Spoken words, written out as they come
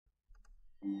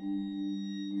Fresh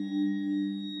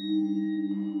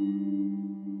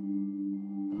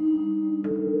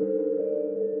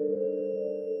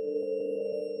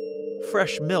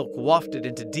milk wafted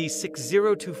into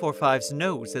D60245's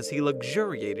nose as he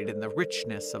luxuriated in the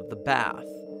richness of the bath.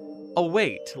 A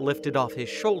weight lifted off his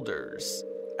shoulders,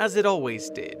 as it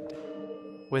always did.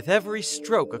 With every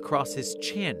stroke across his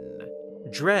chin,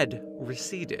 dread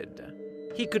receded.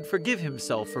 He could forgive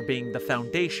himself for being the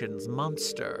Foundation's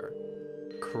monster.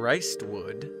 Christ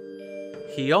would.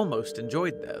 He almost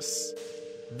enjoyed this.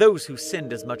 Those who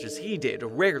sinned as much as he did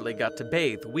rarely got to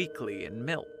bathe weekly in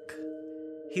milk.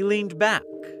 He leaned back,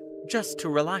 just to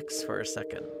relax for a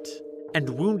second,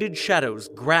 and wounded shadows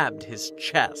grabbed his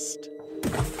chest.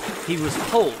 He was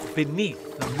pulled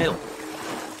beneath the milk.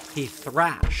 He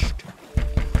thrashed.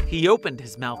 He opened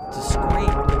his mouth to scream,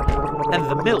 and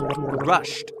the milk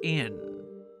rushed in.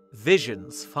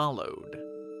 Visions followed.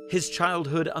 His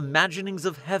childhood imaginings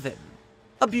of heaven,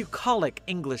 a bucolic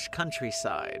English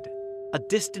countryside, a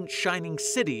distant shining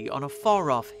city on a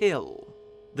far-off hill.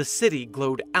 The city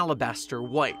glowed alabaster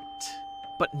white,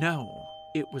 but no,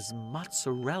 it was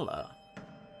mozzarella.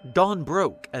 Dawn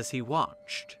broke as he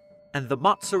watched, and the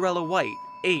mozzarella white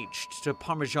aged to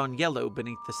Parmesan yellow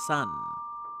beneath the sun.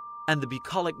 And the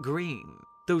bucolic green,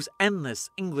 those endless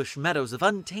English meadows of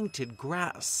untainted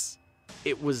grass.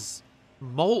 It was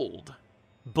mold,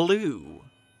 blue,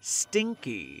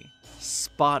 stinky,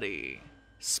 spotty,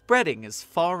 spreading as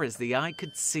far as the eye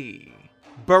could see,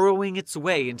 burrowing its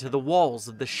way into the walls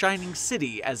of the shining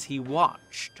city as he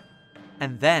watched.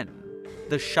 And then,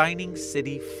 the shining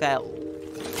city fell,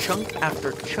 chunk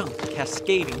after chunk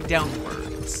cascading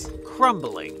downwards,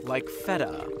 crumbling like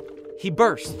feta. He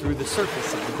burst through the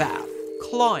surface of the bath,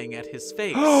 clawing at his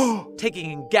face, taking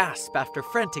in gasp after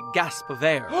frantic gasp of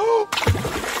air,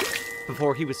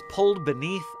 before he was pulled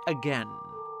beneath again.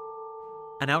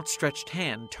 An outstretched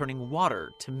hand turning water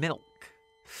to milk.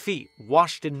 Feet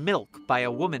washed in milk by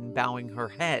a woman bowing her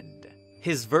head.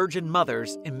 His virgin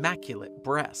mother's immaculate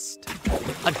breast.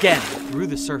 Again through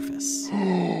the surface.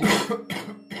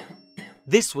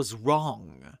 This was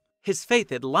wrong. His faith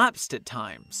had lapsed at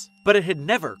times, but it had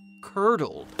never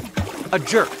curdled. A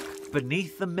jerk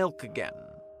beneath the milk again,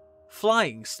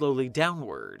 flying slowly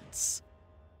downwards.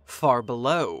 Far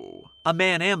below, a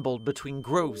man ambled between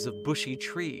groves of bushy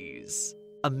trees.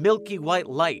 A milky white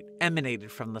light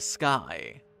emanated from the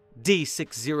sky.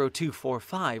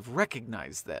 D60245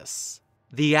 recognized this.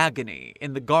 The agony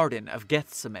in the Garden of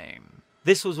Gethsemane.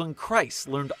 This was when Christ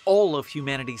learned all of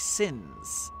humanity's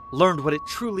sins, learned what it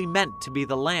truly meant to be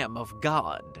the Lamb of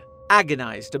God,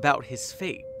 agonized about his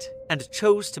fate, and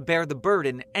chose to bear the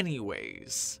burden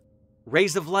anyways.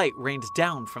 Rays of light rained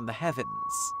down from the heavens.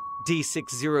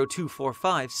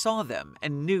 D60245 saw them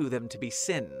and knew them to be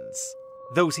sins,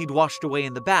 those he'd washed away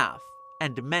in the bath,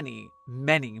 and many,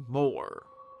 many more.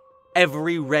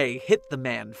 Every ray hit the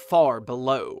man far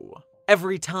below.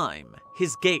 Every time,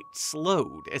 his gait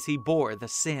slowed as he bore the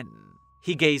sin.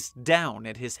 He gazed down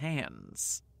at his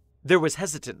hands. There was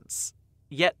hesitance,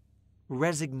 yet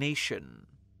resignation.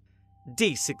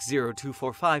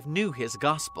 D60245 knew his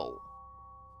gospel,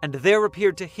 and there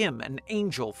appeared to him an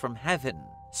angel from heaven,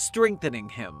 strengthening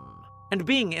him. And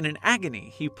being in an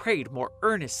agony, he prayed more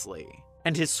earnestly,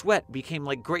 and his sweat became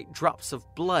like great drops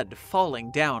of blood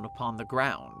falling down upon the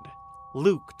ground.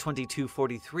 Luke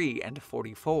 22:43 and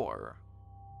 44.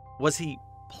 Was he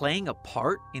playing a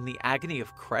part in the agony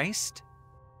of Christ?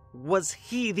 Was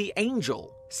he the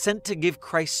angel sent to give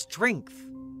Christ strength?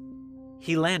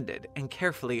 He landed and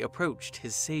carefully approached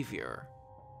his Savior.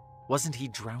 Wasn't he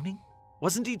drowning?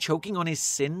 Wasn't he choking on his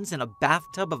sins in a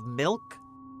bathtub of milk?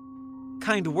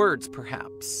 Kind words,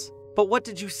 perhaps. But what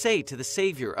did you say to the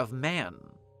Savior of man?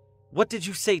 What did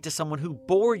you say to someone who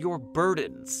bore your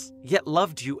burdens, yet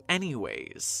loved you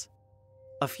anyways?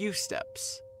 A few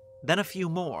steps, then a few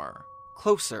more,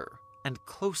 closer and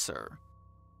closer.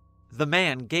 The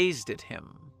man gazed at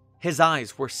him. His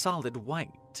eyes were solid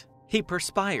white. He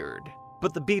perspired,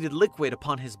 but the beaded liquid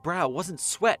upon his brow wasn't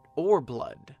sweat or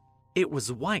blood. It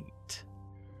was white.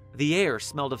 The air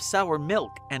smelled of sour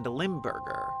milk and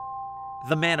Limburger.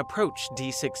 The man approached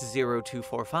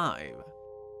D60245.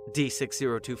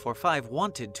 D60245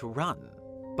 wanted to run,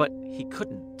 but he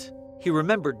couldn't. He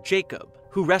remembered Jacob,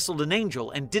 who wrestled an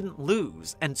angel and didn't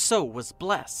lose, and so was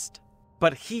blessed.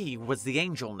 But he was the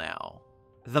angel now.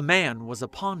 The man was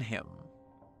upon him.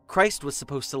 Christ was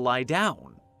supposed to lie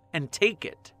down and take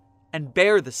it and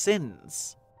bear the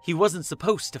sins. He wasn't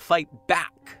supposed to fight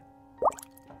back.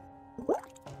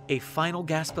 A final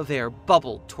gasp of air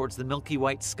bubbled towards the milky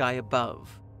white sky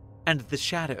above, and the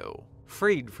shadow,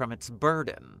 freed from its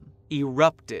burden,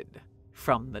 erupted,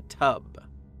 from the tub.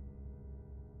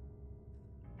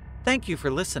 Thank you for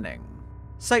listening.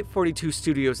 Site42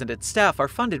 Studios and its staff are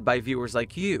funded by viewers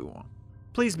like you.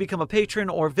 Please become a patron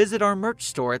or visit our merch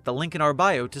store at the link in our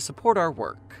bio to support our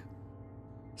work.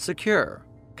 Secure,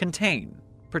 contain,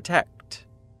 protect.